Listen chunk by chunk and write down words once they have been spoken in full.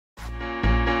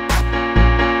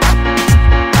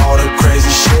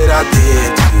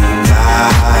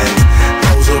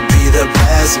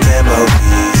best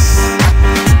memories.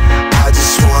 I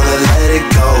just wanna let it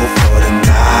go for the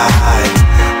night.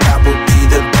 That would be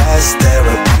the best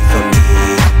therapy for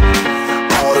me.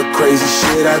 All the crazy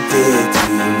shit I did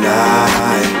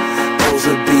tonight, those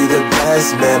would be the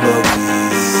best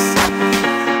memories.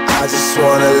 I just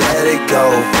wanna let it go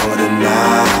for the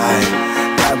night.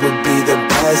 That would be the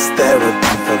best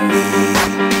therapy for me.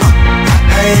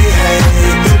 Hey, hey,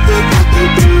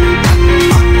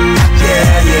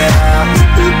 yeah, yeah.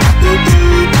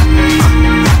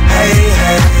 Hey,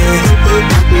 hey,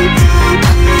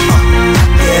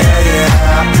 yeah,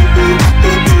 yeah.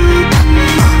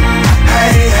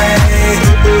 Hey, hey,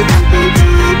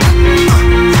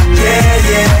 yeah,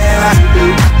 yeah.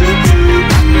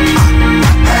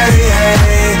 Hey, hey,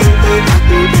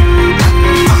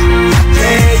 yeah, yeah.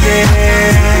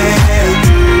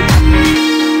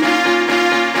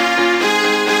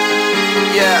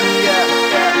 Yeah, yeah, yeah, yeah.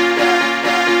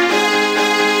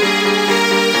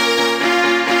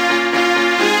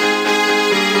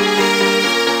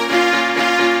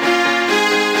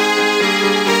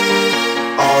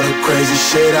 All the crazy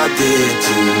shit I did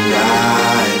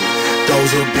tonight, those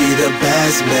will be the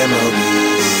best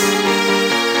memories.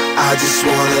 I just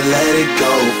wanna let it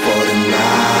go for the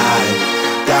night.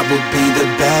 That would be the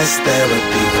best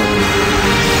therapy for me.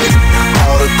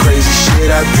 All the crazy shit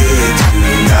I did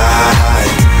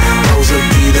tonight, those would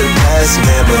be the best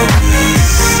memories.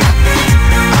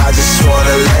 I just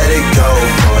wanna let it go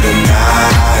for the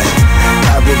night.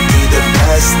 That would be the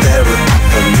best therapy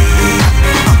for me.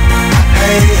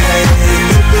 Hey, hey,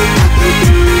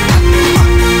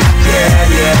 yeah,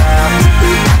 yeah.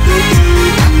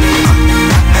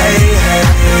 Hey, hey,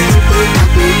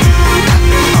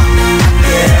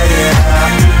 yeah, yeah.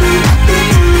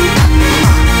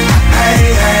 Hey,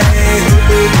 hey,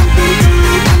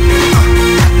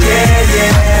 yeah, yeah. Hey, hey, yeah,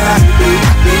 yeah.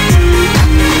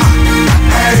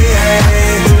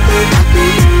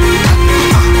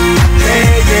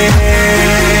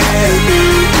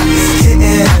 It's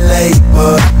getting late,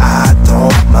 but I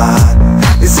don't mind.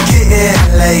 It's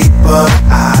getting late, but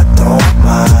I don't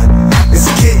mind. It's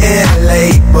getting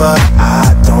late, but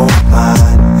I don't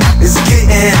mind. It's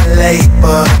getting late,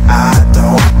 but I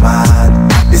don't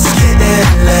mind. It's getting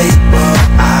late, but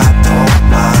I don't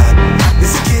mind.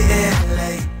 It's getting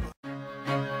late.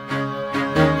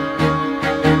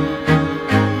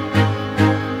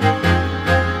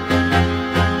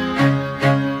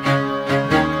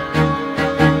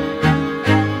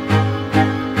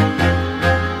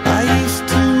 I used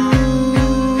to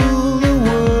rule the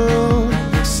world,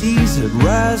 seas would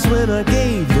rise when I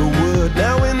gave the word.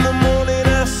 Now in the morning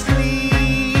I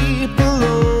sleep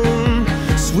alone,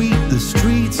 sweep the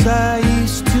streets I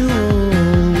used to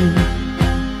own.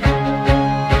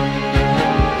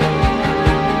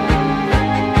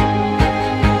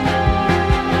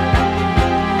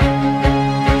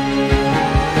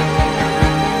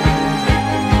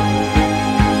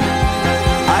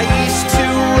 I used to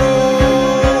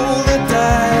roll the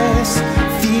dice,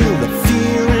 feel the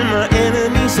fear in my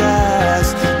enemy's eyes,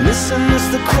 listen as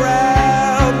the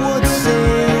crowd would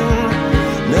sing.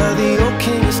 Now the old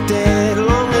king is dead,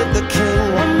 long live the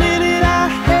king. One minute I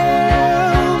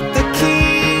held the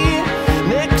key,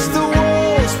 next the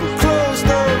walls were closed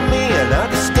on me, and I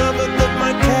discovered that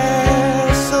my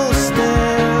castle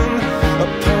stand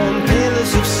upon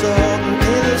pillars of salt and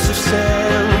pillars of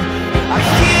sand. I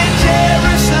hear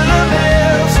Jerusalem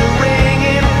bells are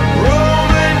ringing,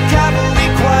 Roman cavalry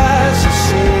choirs are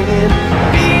singing.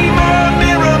 Be my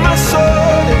mirror, my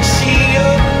sword and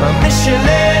shield, my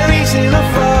missionaries in a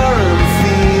foreign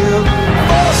field.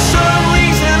 For some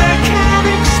reason I can't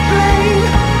explain,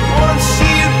 once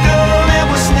you've gone it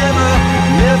was never,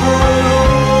 never an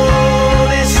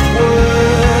honest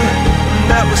word. And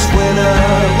that was when I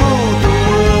ruled the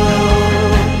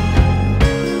world.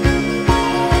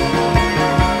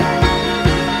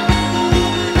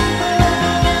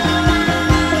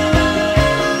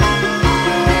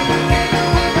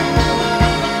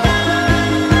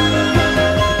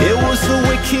 It was the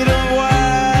wicked and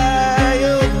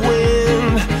wild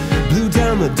wind, blew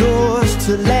down the doors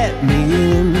to let me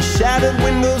in, shattered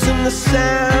windows and the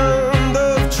sound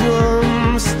of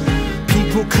drums.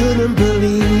 People couldn't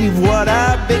believe what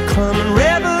I'd become.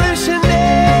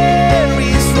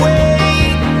 Revolutionaries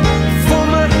wait for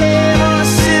my head on a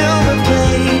silver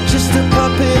plate, just a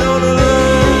puppet on a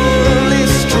lonely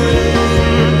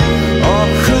string. Oh,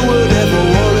 who would ever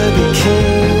wanna be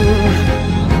king?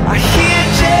 I hear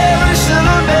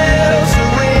Jerusalem bells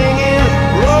are ringing,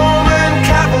 Roman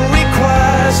cavalry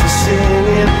choirs are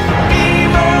singing. Be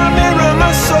my mirror,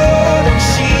 my sword and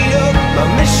shield, my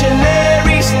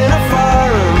missionaries in a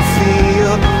foreign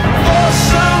field.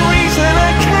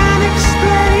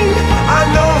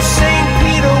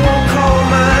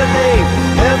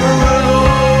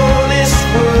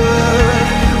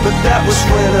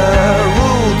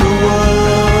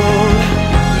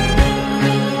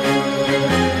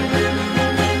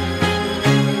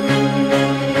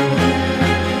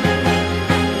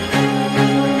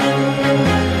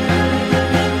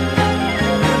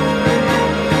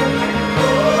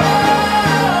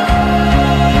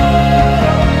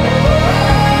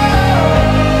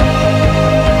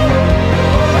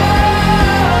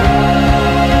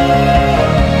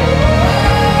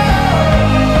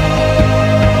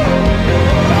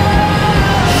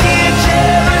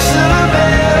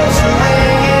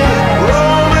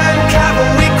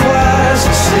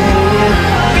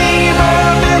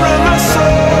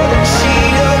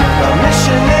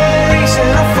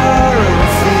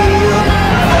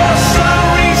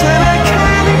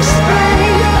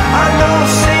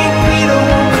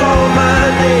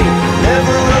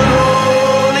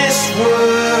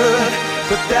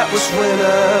 that was when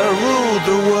I ruled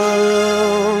the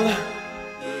world.